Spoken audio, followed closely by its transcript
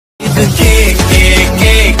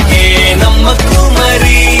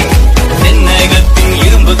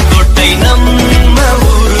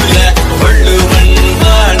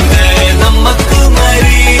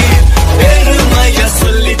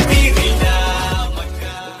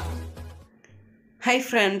Hi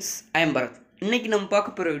friends, I am Bharat. இன்றைக்கி நம்ம பார்க்க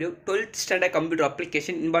போகிற video 12th standard computer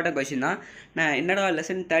application important question தான். நான் என்னடா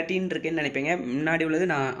லெசன் 13 இருக்கேன்னு நினைப்பீங்க. முன்னாடி உள்ளது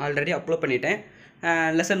நான் ஆல்ரெடி அப்லோட் பண்ணிட்டேன்.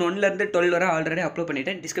 லெசன் 1லேருந்து 12 வரை ஆல்ரெடி அப்லோட்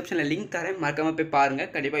பண்ணிட்டேன். டிஸ்கிரிப்ஷனில் லிங்க் தரேன், மறக்காமல் போய்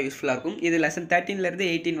பாருங்கள். கண்டிப்பாக யூஸ்ஃபுல்லாக இருக்கும். இது லெசன் 13லேருந்து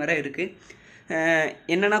 18 வரை இருக்குது.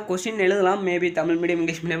 என்னென்னா கொஷின் எழுதலாம். Maybe Tamil medium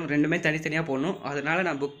English medium ரெண்டுமே தனித்தனியாக போடணும். அதனால்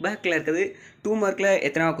நான் புக் பேக்கில் இருக்கிறது 2 மார்க்கில்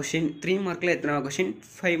எத்தனை கொஷின், 3 மார்க்கில் எத்தனை கொஷின்,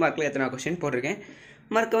 5 மார்க்கில் எத்தனை கொஷின் போட்டிருக்கேன்.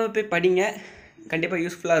 மறக்காமல் போய் படிங்க. கண்டிப்பாக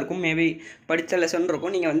யூஸ்ஃபுல்லாக இருக்கும். மேபி படித்த லெசன்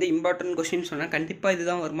இருக்கும். நீங்கள் வந்து இம்பார்ட்டன்ட் கொஷின் சொன்னால் கண்டிப்பாக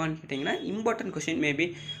இதுதான் வருமானு கேட்டிங்கன்னா இம்பார்ட்டன்ட் கொஷின் மேபி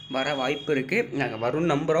வர வாய்ப்பு இருக்குது. நாங்கள் வரும்னு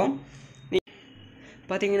நம்புகிறோம்.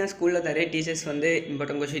 பார்த்தீங்கன்னா ஸ்கூலில் நிறைய டீச்சர்ஸ் வந்து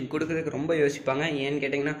இம்பார்ட்டன்ட் கொஷின் கொடுக்குறதுக்கு ரொம்ப யோசிப்பாங்க. ஏன்னு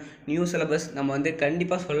கேட்டிங்கன்னா நியூ சிலபஸ் நம்ம வந்து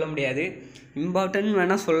கண்டிப்பாக சொல்ல முடியாது. இம்பார்ட்டன்ட்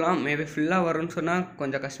வேணால் சொல்லலாம். மேபி ஃபுல்லாக வரும்னு சொன்னால்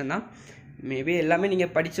கொஞ்சம் கஷ்டம்தான். மேபி எல்லாமே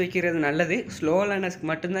நீங்கள் படித்து வைக்கிறது நல்லது. ஸ்லோ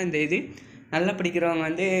லேர்னர்ஸ்க்கு மட்டும்தான் இந்த இது. நல்லா படிக்கிறவங்க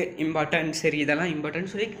வந்து இம்பார்ட்டன்ட் சரி இதெல்லாம் இம்பார்ட்டன்ட்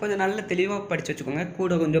சொல்லி கொஞ்சம் நல்ல தெளிவாக படித்து வச்சுக்கோங்க.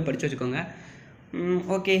 கூட கொஞ்சம் படித்து வச்சுக்கோங்க.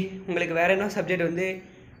 ஓகே, உங்களுக்கு வேறு என்ன சப்ஜெக்ட் வந்து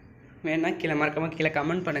வேணால் கீழே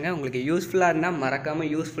கமெண்ட் பண்ணுங்கள். உங்களுக்கு யூஸ்ஃபுல்லாக இருந்தால்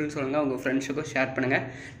மறக்காமல் யூஸ்ஃபுல்னு சொல்லுங்கள். உங்கள் ஃப்ரெண்ட்ஸுக்கும் ஷேர் பண்ணுங்கள்.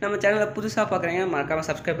 நம்ம சேனலை புதுசாக பார்க்குறீங்க மறக்காமல்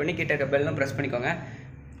சப்ஸ்கிரைப் பண்ணி கிட்ட இருக்க பெல்லும் ப்ரெஸ் பண்ணிக்கோங்க.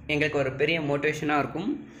 எங்களுக்கு ஒரு பெரிய மோட்டிவேஷனாக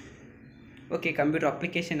இருக்கும். ஓகே, கம்ப்யூட்டர்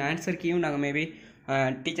அப்ளிகேஷன் ஆன்சர் கீயும் நாங்கள் மேபி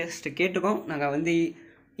டீச்சர்ஸ்ட்டு கேட்டுக்கோம். நாங்கள் வந்து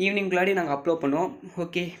ஈவினிங்குள்ளாடி நாங்கள் அப்லோட் பண்ணுவோம்.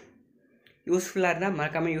 ஓகே, யூஸ்ஃபுல்லாக இருந்தால்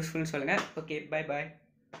மறக்காமல் யூஸ்ஃபுல்னு சொல்லுங்கள். Okay, bye bye.